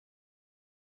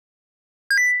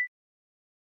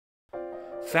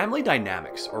Family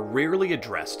dynamics are rarely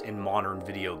addressed in modern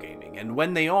video gaming, and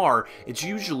when they are, it's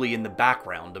usually in the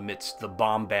background amidst the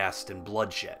bombast and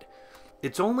bloodshed.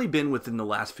 It's only been within the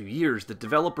last few years that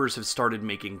developers have started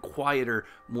making quieter,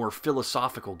 more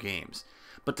philosophical games.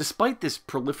 But despite this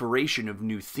proliferation of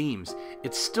new themes,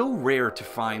 it's still rare to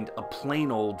find a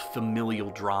plain old familial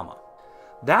drama.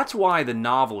 That's why The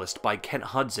Novelist by Kent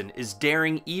Hudson is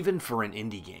daring even for an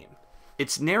indie game.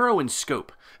 It's narrow in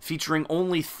scope, featuring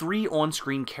only 3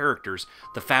 on-screen characters,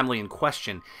 the family in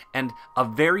question, and a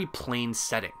very plain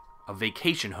setting, a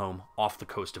vacation home off the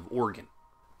coast of Oregon.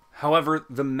 However,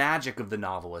 the magic of The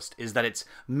Novelist is that its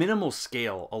minimal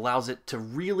scale allows it to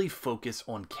really focus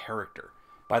on character.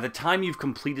 By the time you've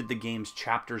completed the game's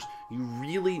chapters, you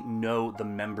really know the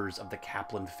members of the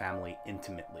Kaplan family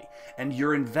intimately, and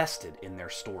you're invested in their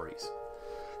stories.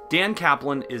 Dan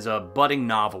Kaplan is a budding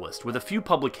novelist with a few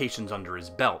publications under his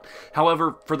belt.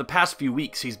 However, for the past few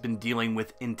weeks he's been dealing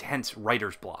with intense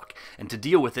writer's block, and to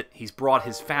deal with it, he's brought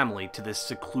his family to this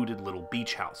secluded little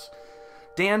beach house.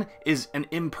 Dan is an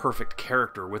imperfect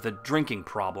character with a drinking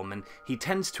problem, and he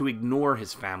tends to ignore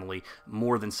his family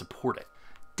more than support it.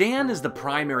 Dan is the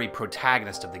primary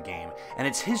protagonist of the game, and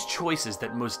it's his choices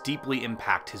that most deeply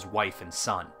impact his wife and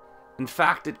son. In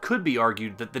fact, it could be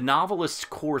argued that the novelist's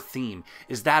core theme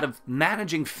is that of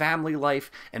managing family life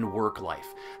and work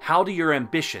life. How do your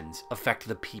ambitions affect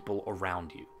the people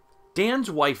around you?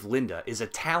 Dan's wife Linda is a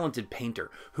talented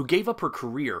painter who gave up her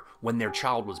career when their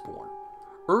child was born.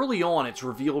 Early on, it's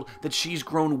revealed that she's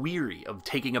grown weary of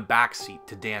taking a backseat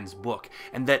to Dan's book,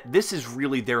 and that this is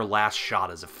really their last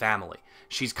shot as a family.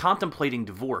 She's contemplating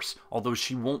divorce, although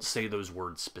she won't say those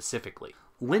words specifically.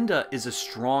 Linda is a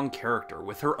strong character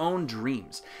with her own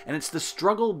dreams, and it's the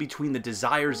struggle between the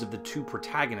desires of the two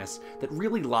protagonists that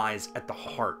really lies at the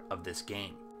heart of this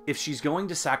game. If she's going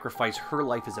to sacrifice her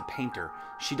life as a painter,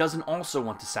 she doesn't also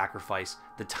want to sacrifice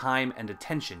the time and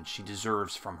attention she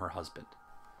deserves from her husband.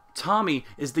 Tommy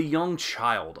is the young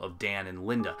child of Dan and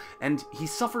Linda, and he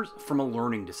suffers from a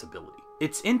learning disability.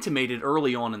 It's intimated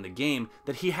early on in the game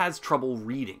that he has trouble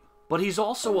reading, but he's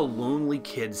also a lonely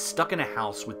kid stuck in a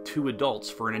house with 2 adults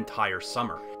for an entire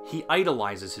summer. He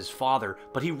idolizes his father,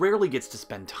 but he rarely gets to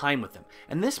spend time with him,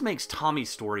 and this makes Tommy's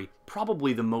story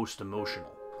probably the most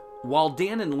emotional. While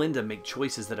Dan and Linda make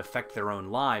choices that affect their own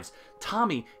lives,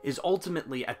 Tommy is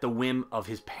ultimately at the whim of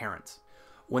his parents.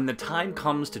 When the time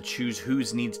comes to choose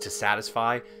whose needs to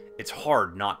satisfy, it's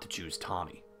hard not to choose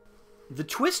Tommy. The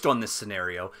twist on this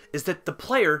scenario is that the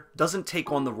player doesn't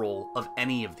take on the role of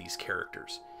any of these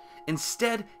characters.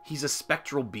 Instead, he's a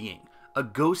spectral being, a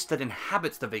ghost that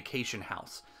inhabits the vacation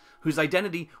house, whose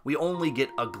identity we only get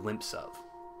a glimpse of.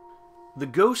 The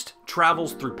ghost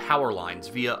travels through power lines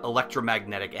via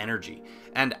electromagnetic energy,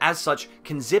 and as such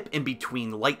can zip in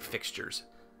between light fixtures.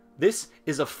 This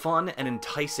is a fun and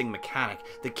enticing mechanic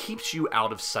that keeps you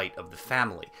out of sight of the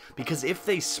family, because if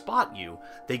they spot you,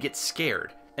 they get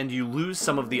scared, and you lose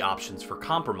some of the options for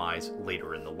compromise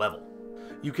later in the level.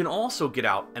 You can also get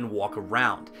out and walk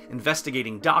around,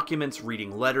 investigating documents,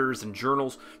 reading letters and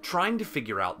journals, trying to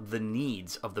figure out the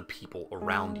needs of the people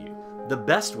around you. The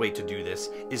best way to do this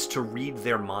is to read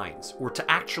their minds, or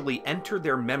to actually enter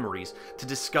their memories to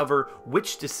discover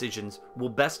which decisions will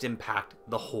best impact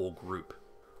the whole group.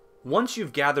 Once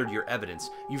you've gathered your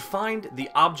evidence, you find the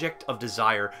object of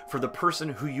desire for the person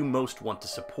who you most want to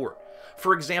support.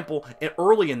 For example,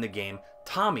 early in the game,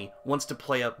 Tommy wants to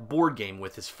play a board game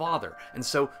with his father, and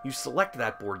so you select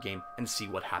that board game and see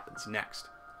what happens next.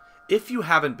 If you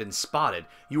haven't been spotted,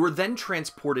 you are then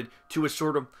transported to a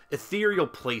sort of ethereal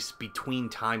place between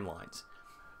timelines.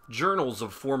 Journals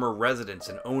of former residents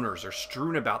and owners are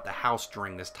strewn about the house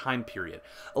during this time period,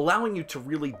 allowing you to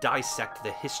really dissect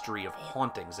the history of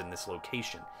hauntings in this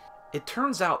location. It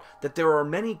turns out that there are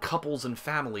many couples and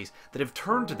families that have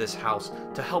turned to this house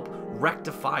to help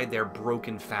rectify their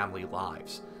broken family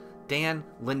lives. Dan,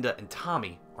 Linda, and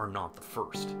Tommy are not the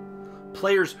first.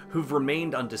 Players who've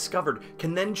remained undiscovered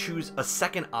can then choose a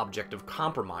second object of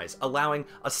compromise, allowing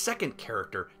a second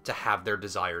character to have their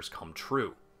desires come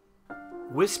true.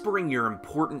 Whispering your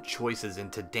important choices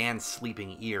into Dan's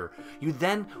sleeping ear, you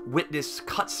then witness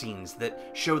cutscenes that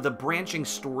show the branching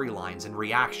storylines and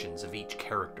reactions of each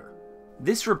character.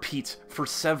 This repeats for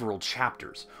several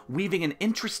chapters, weaving an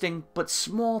interesting but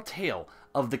small tale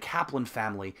of the Kaplan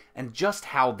family and just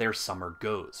how their summer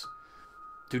goes.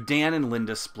 Do Dan and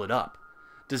Linda split up?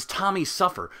 Does Tommy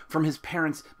suffer from his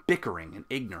parents' bickering and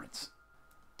ignorance?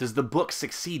 Does the book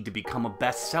succeed to become a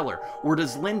bestseller, or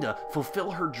does Linda fulfill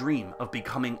her dream of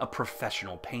becoming a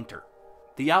professional painter?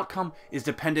 The outcome is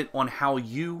dependent on how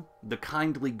you, the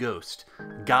kindly ghost,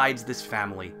 guides this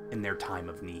family in their time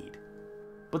of need.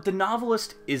 But The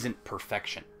Novelist isn't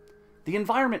perfection. The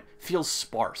environment feels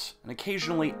sparse and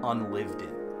occasionally unlived in.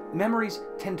 Memories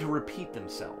tend to repeat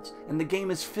themselves, and the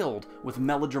game is filled with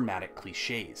melodramatic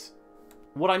cliches.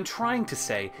 What I'm trying to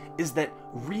say is that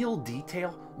real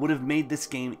detail would have made this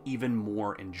game even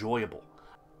more enjoyable.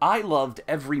 I loved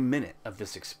every minute of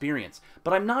this experience,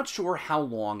 but I'm not sure how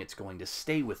long it's going to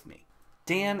stay with me.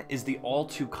 Dan is the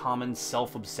all-too-common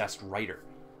self-obsessed writer.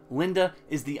 Linda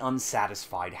is the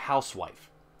unsatisfied housewife.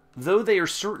 Though they are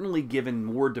certainly given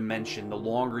more dimension the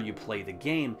longer you play the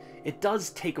game, it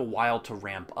does take a while to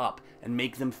ramp up and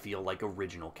make them feel like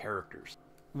original characters.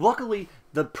 Luckily,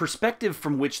 the perspective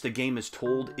from which the game is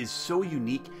told is so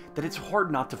unique that it's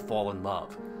hard not to fall in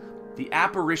love. The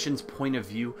apparition's point of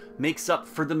view makes up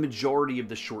for the majority of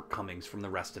the shortcomings from the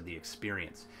rest of the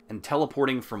experience, and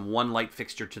teleporting from one light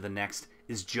fixture to the next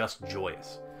is just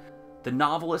joyous. The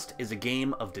Novelist is a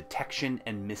game of detection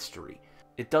and mystery.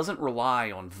 It doesn't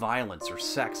rely on violence or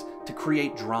sex to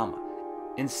create drama.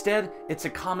 Instead, it's a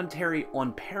commentary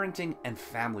on parenting and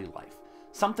family life,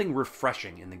 something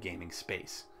refreshing in the gaming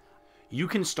space. You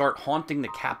can start haunting the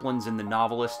Kaplans in The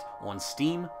Novelist on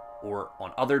Steam or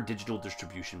on other digital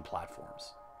distribution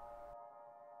platforms.